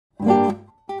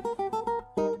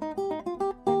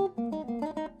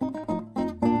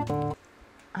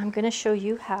I'm going to show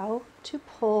you how to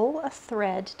pull a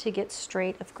thread to get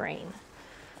straight of grain.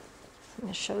 I'm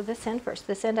going to show this end first.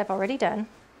 This end I've already done.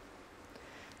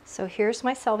 So here's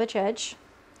my selvage edge.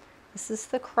 This is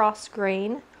the cross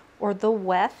grain or the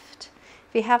weft.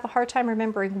 If you have a hard time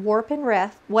remembering warp and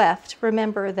weft,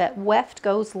 remember that weft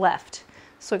goes left.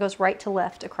 So it goes right to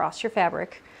left across your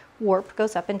fabric. Warp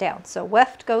goes up and down. So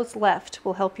weft goes left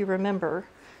will help you remember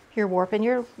your warp and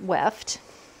your weft.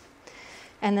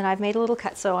 And then I've made a little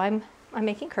cut. So I'm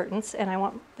making curtains and I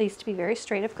want these to be very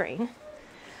straight of grain.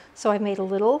 So I made a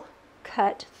little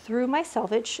cut through my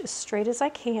selvage as straight as I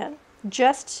can,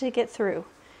 just to get through.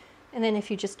 And then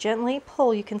if you just gently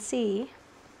pull, you can see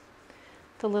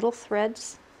the little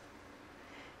threads.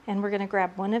 And we're going to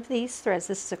grab one of these threads.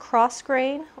 This is a cross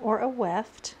grain or a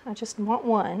weft. I just want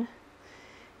one.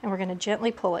 And we're going to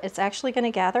gently pull it. It's actually going to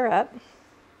gather up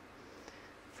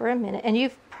for a minute. And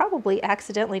you've probably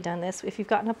accidentally done this if you've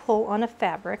gotten a pull on a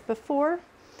fabric before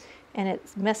and it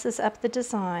messes up the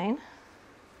design.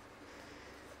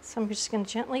 So I'm just going to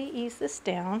gently ease this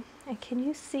down. And can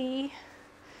you see?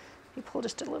 You pull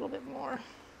just a little bit more.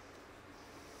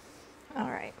 All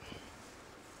right.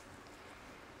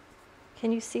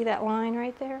 Can you see that line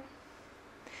right there?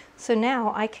 So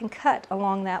now I can cut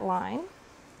along that line,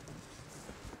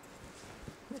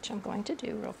 which I'm going to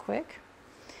do real quick.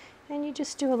 And you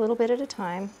just do a little bit at a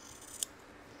time.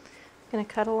 I'm going to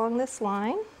cut along this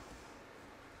line.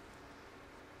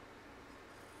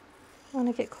 When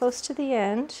I get close to the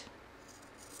end,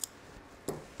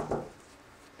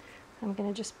 I'm going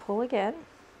to just pull again,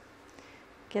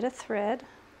 get a thread,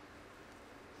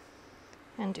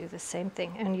 and do the same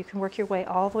thing. And you can work your way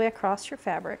all the way across your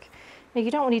fabric. Now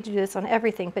you don't need to do this on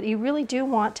everything, but you really do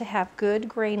want to have good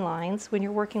grain lines when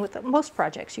you're working with most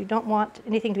projects. You don't want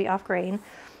anything to be off grain.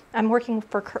 I'm working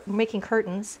for making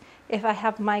curtains. If I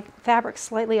have my fabric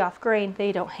slightly off grain,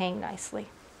 they don't hang nicely.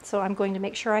 So I'm going to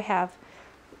make sure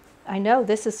I know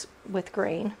this is with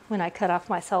grain when I cut off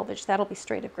my selvage. That'll be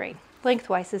straight of grain.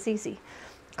 Lengthwise is easy.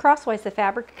 Crosswise, the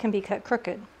fabric can be cut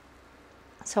crooked.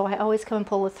 So I always come and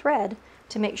pull a thread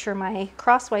to make sure my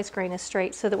crosswise grain is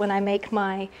straight so that when I make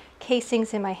my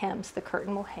casings and my hems, the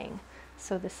curtain will hang.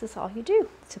 So this is all you do,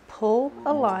 to pull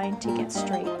a line to get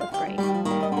straight of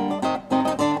grain.